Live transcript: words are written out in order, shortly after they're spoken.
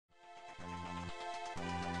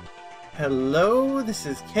Hello, this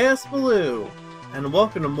is Kaosubaloo, and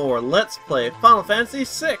welcome to more Let's Play Final Fantasy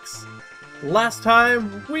VI! Last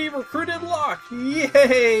time, we recruited Locke!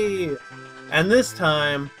 Yay! And this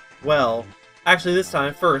time, well, actually this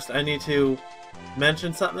time, first, I need to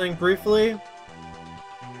mention something briefly.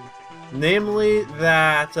 Namely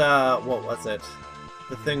that, what was it?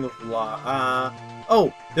 The thing with Locke,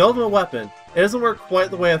 oh, the ultimate weapon. It doesn't work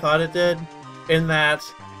quite the way I thought it did, in that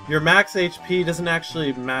your max HP doesn't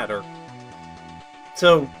actually matter.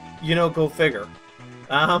 So, you know, go figure.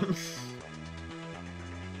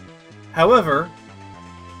 However,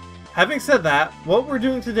 having said that, what we're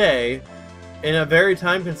doing today, in a very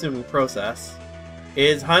time-consuming process,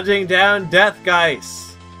 is hunting down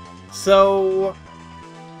Deathgaze. So,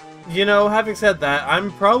 you know, having said that,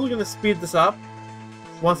 I'm probably going to speed this up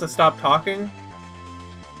once I stop talking.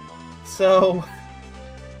 So,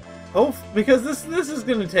 because this is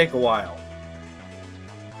going to take a while.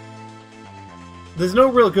 There's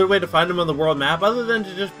no real good way to find them on the world map other than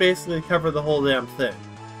to just basically cover the whole damn thing.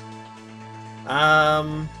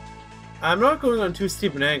 I'm not going on too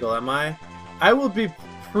steep an angle, am I? I will be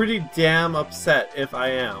pretty damn upset if I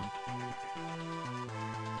am.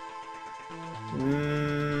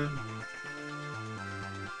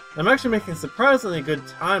 I'm actually making surprisingly good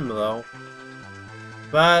time though.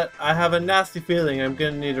 But I have a nasty feeling I'm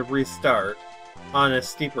gonna need to restart on a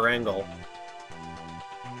steeper angle.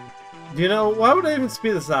 You know, why would I even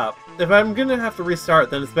speed this up? If I'm gonna have to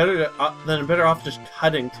restart, then it's better to, I'm better off just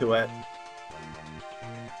cutting to it.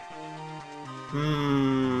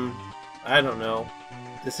 I don't know.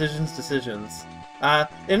 Decisions.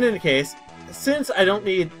 In any case, since I don't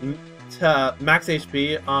need to max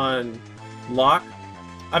HP on Locke,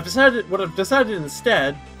 what I've decided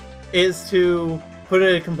instead is to put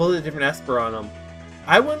a completely different Esper on him.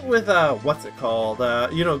 I went with, what's it called?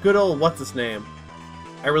 You know, good old what's-his-name.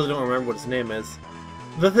 I really don't remember what his name is.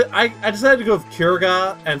 I decided to go with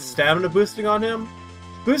Kurga and stamina boosting on him.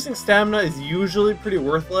 Boosting stamina is usually pretty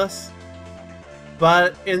worthless.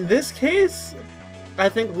 But in this case, I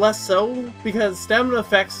think less so, because stamina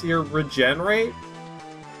affects your regen rate.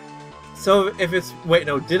 So if it's... Wait,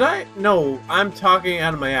 no, did I? No, I'm talking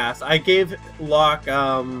out of my ass. I gave Locke,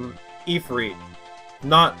 Ifrit,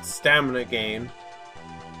 not stamina gain.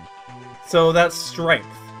 So that's strength.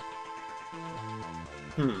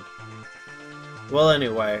 Well,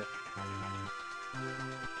 anyway.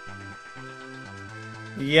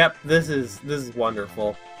 Yep, this is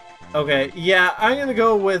wonderful. Okay, yeah, I'm gonna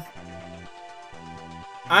go with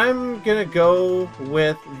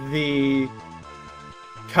the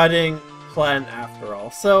cutting plan after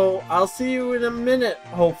all. So I'll see you in a minute,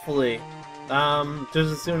 hopefully.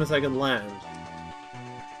 Just as soon as I can land.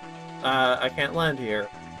 I can't land here.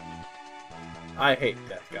 I hate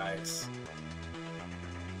Deathgaze.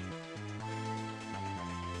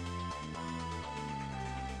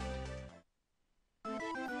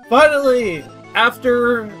 Finally!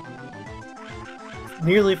 After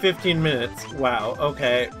nearly 15 minutes. Wow,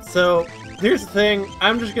 okay. So, here's the thing.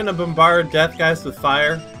 I'm just gonna bombard Deathgaze with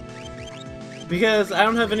fire. Because I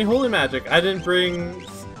don't have any holy magic. I did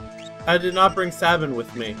not bring Sabin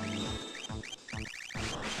with me.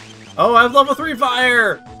 Oh, I have level 3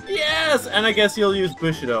 fire! Yes! And I guess you'll use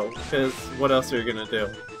Bushido, because what else are you gonna do?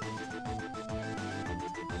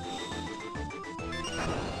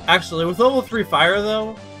 Actually, with level 3 fire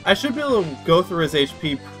though, I should be able to go through his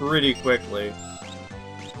HP pretty quickly.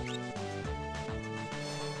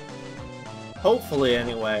 Hopefully,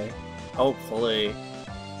 anyway. Hopefully.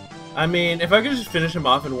 I mean, if I could just finish him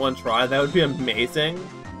off in one try, that would be amazing.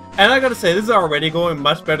 And I gotta say, this is already going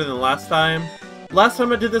much better than last time. Last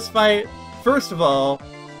time I did this fight, first of all,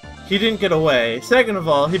 he didn't get away. Second of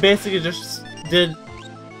all, he basically just did...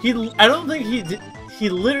 I don't think he did... He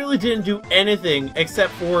literally didn't do anything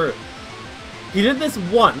except for... He did this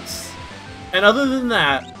once, and other than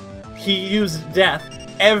that, he used death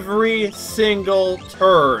every single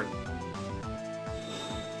turn.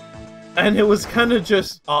 And it was kind of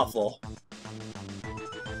just awful.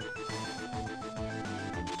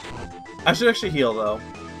 I should actually heal, though.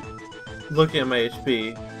 Looking at my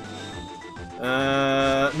HP.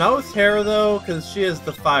 Not with Terra, though, because she is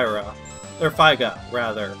the Fyra. Or Fyga,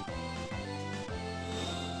 rather.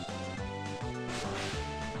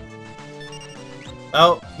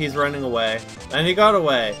 Oh, he's running away. And he got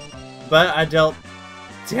away. But I dealt...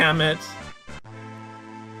 Damn it.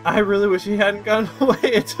 I really wish he hadn't gone away.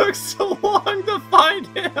 It took so long to find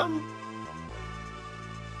him.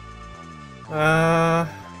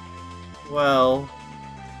 Well...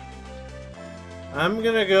 I'm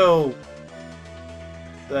gonna go...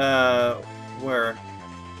 where?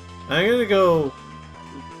 I'm gonna go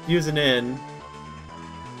use an inn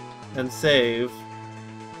and save.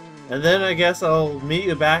 And then I guess I'll meet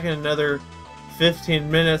you back in another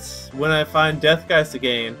 15 minutes when I find Deathgaze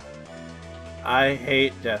again. I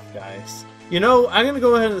hate Deathgaze. You know, I'm gonna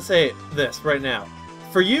go ahead and say this right now.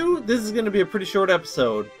 For you, this is gonna be a pretty short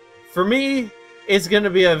episode. For me, it's gonna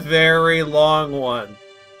be a very long one.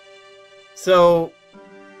 So,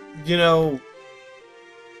 you know,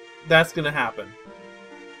 that's gonna happen.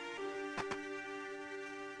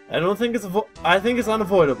 I don't think it's I think it's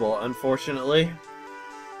unavoidable, unfortunately.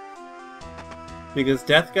 Because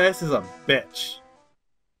Deathgaze is a bitch.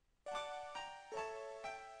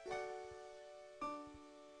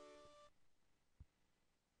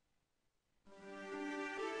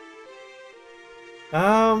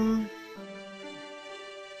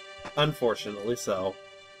 Unfortunately so.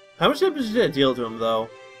 How much damage did it deal to him, though?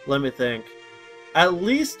 Let me think. At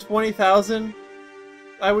least 20,000,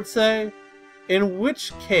 I would say. In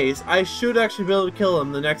which case, I should actually be able to kill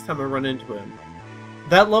him the next time I run into him.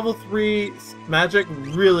 That level 3 magic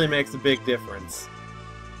really makes a big difference.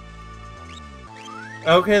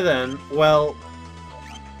 Okay then, well,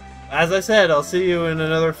 as I said, I'll see you in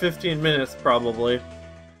another 15 minutes, probably.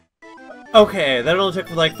 Okay, that only took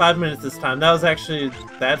like 5 minutes this time.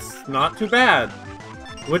 That's not too bad.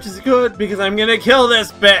 Which is good, because I'm gonna kill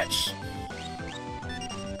this bitch!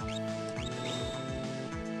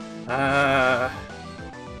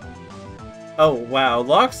 Oh wow,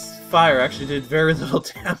 Locke's fire actually did very little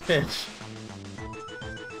damage.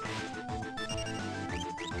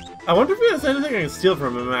 I wonder if he has anything I can steal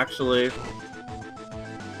from him, actually.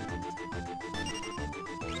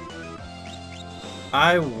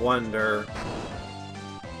 I wonder.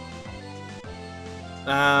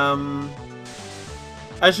 I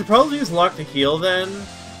should probably use Locke to heal then,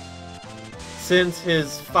 since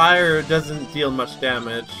his fire doesn't deal much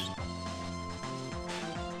damage.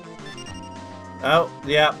 Oh,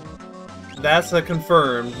 yeah. That's a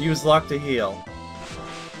confirmed. Use Locke to heal.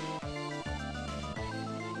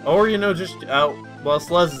 Or, you know, just... Oh, well,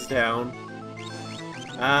 Slez is down.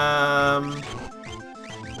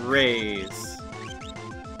 Raise.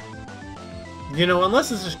 You know,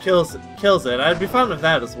 unless it just kills it, I'd be fine with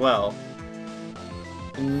that as well.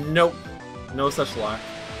 Nope. No such luck.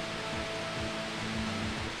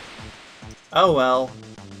 Oh well.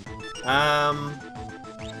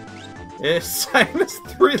 It's minus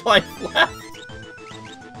 3 life left.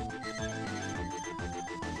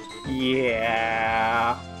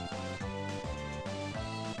 Yeah.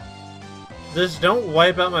 Just don't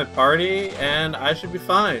wipe out my party, and I should be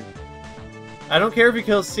fine. I don't care if you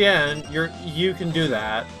kill Cien, you can do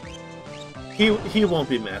that. He won't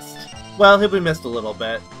be missed. Well, he'll be missed a little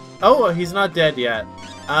bit. Oh, he's not dead yet.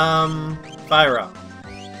 Fire up.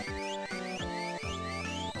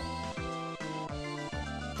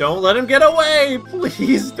 Don't let him get away!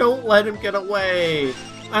 Please don't let him get away!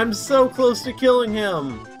 I'm so close to killing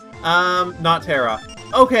him! Not Terra.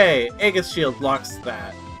 Okay, Aegis Shield blocks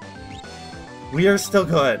that. We are still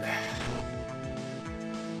good.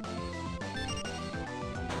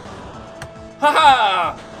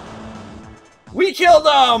 Haha! We killed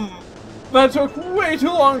him! That took way too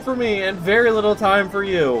long for me, and very little time for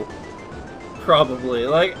you. Probably.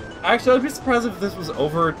 Like, actually, I'd be surprised if this was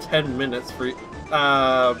over 10 minutes for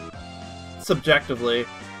subjectively.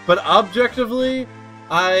 But objectively,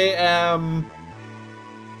 I am...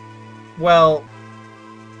 well...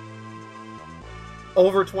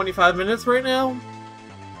 over 25 minutes right now?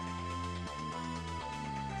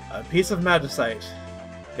 A piece of magicite.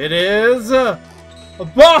 It is... a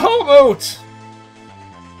Bahamut!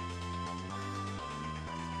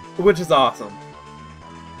 Which is awesome.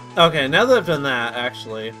 Okay, now that I've done that,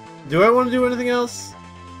 actually, do I want to do anything else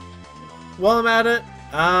while I'm at it?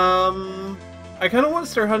 I kind of want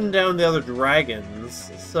to start hunting down the other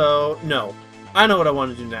dragons, so no. I know what I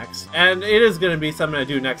want to do next, and it is going to be something I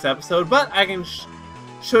do next episode, but I can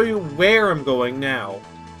show you where I'm going now,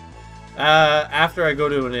 after I go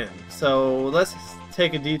to an inn. So let's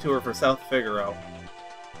take a detour for South Figaro.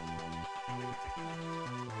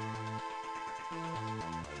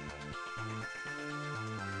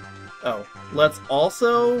 Oh, let's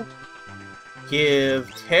also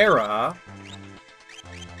give Terra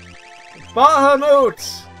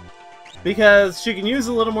Bahamut! Because she can use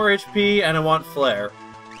a little more HP and I want Flare.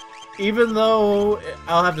 Even though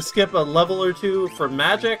I'll have to skip a level or two for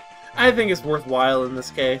magic, I think it's worthwhile in this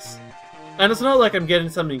case. And it's not like I'm getting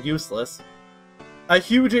something useless. A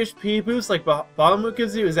huge HP boost like Bahamut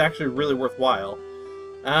gives you is actually really worthwhile.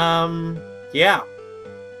 Yeah.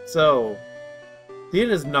 So... the inn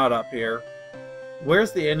is not up here.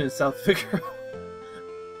 Where's the inn in South Figaro?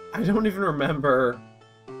 I don't even remember.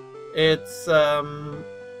 It's,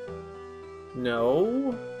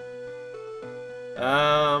 no.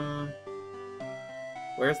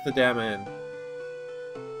 Where's the damn inn?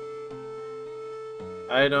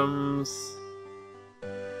 Items.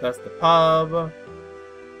 That's the pub.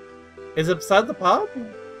 Is it beside the pub?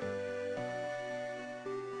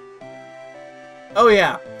 Oh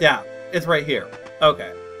yeah, yeah. It's right here.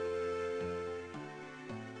 Okay.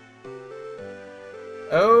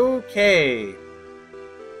 Okay.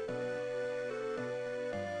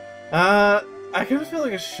 I kind of feel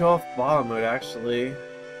like a show-off bottom mode, actually.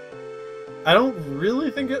 I don't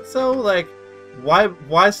really think it's so. Like,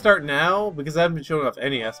 why start now? Because I haven't been showing off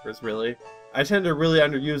any espers, really. I tend to really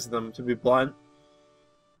underuse them, to be blunt.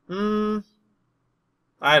 I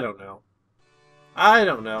don't know. I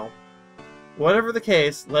don't know. Whatever the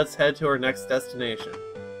case, let's head to our next destination.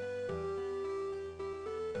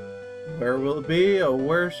 Where will it be, or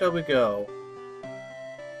where shall we go?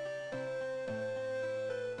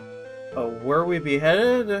 Oh, where we be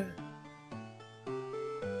headed?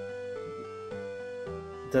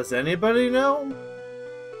 Does anybody know?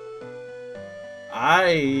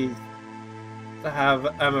 I'm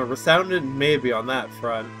a resounding maybe on that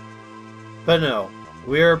front. But no,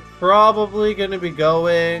 we're probably gonna be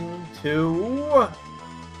going to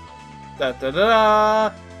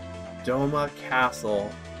Doma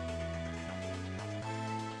Castle.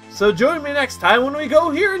 So join me next time when we go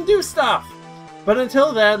here and do stuff! But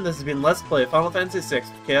until then, this has been Let's Play Final Fantasy VI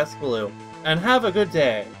with Kaosubaloo, and have a good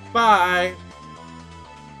day. Bye!